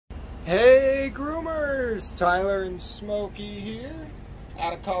Hey groomers, Tyler and Smokey here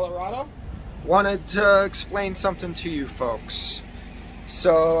out of Colorado. Wanted to explain something to you folks.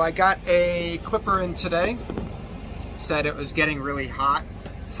 So I got a clipper in today, said it was getting really hot.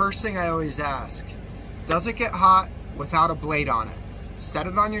 First thing I always ask, does it get hot without a blade on it? Set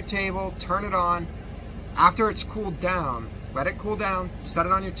it on your table, turn it on. After it's cooled down, let it cool down, set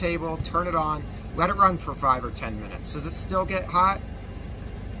it on your table, turn it on, let it run for 5 or 10 minutes. Does it still get hot?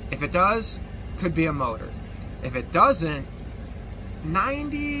 If it does, could be a motor. If it doesn't,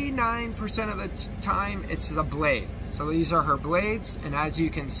 99% of the time it's the blade. So these are her blades, and as you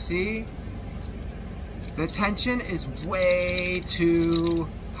can see, the tension is way too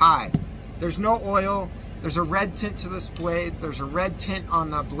high. There's no oil. There's a red tint to this blade. There's a red tint on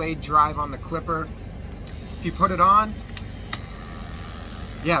the blade drive on the clipper. If you put it on,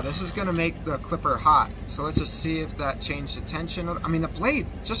 yeah, this is gonna make the clipper hot. So let's just see if that changed the tension. I mean, the blade,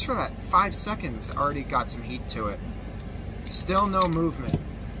 just for that 5 seconds, already got some heat to it. Still no movement.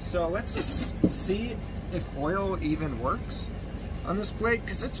 So let's just see if oil even works on this blade,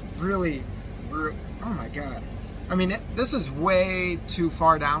 because it's really, oh my God. I mean, this is way too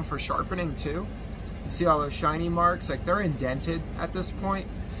far down for sharpening too. You see all those shiny marks? Like, they're indented at this point.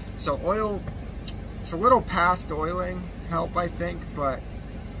 So oil, it's a little past oiling help, I think, but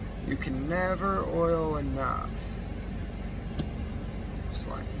you can never oil enough.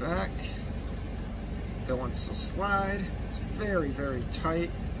 Slide back. It wants to slide. It's very, very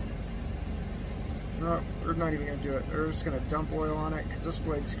tight. No, we're not even gonna do it. We're just gonna dump oil on it because this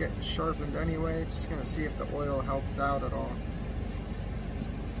blade's getting sharpened anyway. Just gonna see if the oil helped out at all.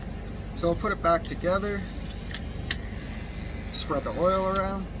 So I'll put it back together. Spread the oil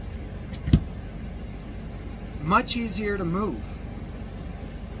around. Much easier to move.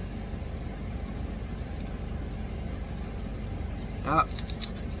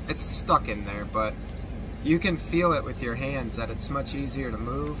 It's stuck in there, but you can feel it with your hands that it's much easier to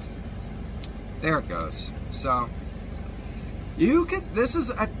move. There it goes. So you can, this is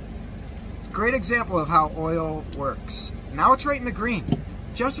a great example of how oil works. Now it's right in the green,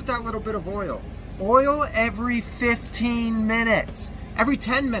 just with that little bit of oil. Oil every 15 minutes, every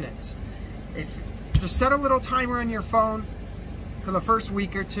 10 minutes. Just set a little timer on your phone for the first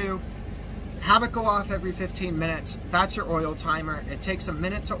week or two. Have it go off every 15 minutes. That's your oil timer. It takes a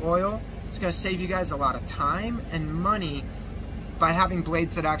minute to oil. It's gonna save you guys a lot of time and money by having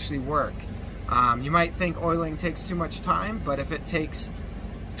blades that actually work. You might think oiling takes too much time, but if it takes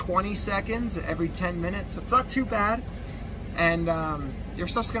 20 seconds every 10 minutes, it's not too bad. And your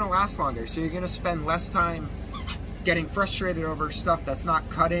stuff's gonna last longer. So you're gonna spend less time getting frustrated over stuff that's not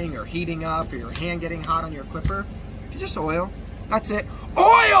cutting or heating up, or your hand getting hot on your clipper. If you just oil, that's it.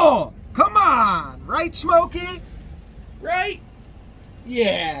 Oil! Come on, right, Smokey? Right?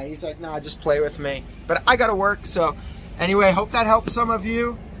 Yeah, he's like, nah, just play with me. But I gotta work, so anyway, hope that helps some of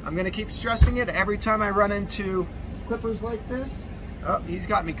you. I'm gonna keep stressing it every time I run into clippers like this. Oh, he's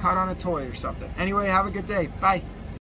got me caught on a toy or something. Anyway, have a good day. Bye.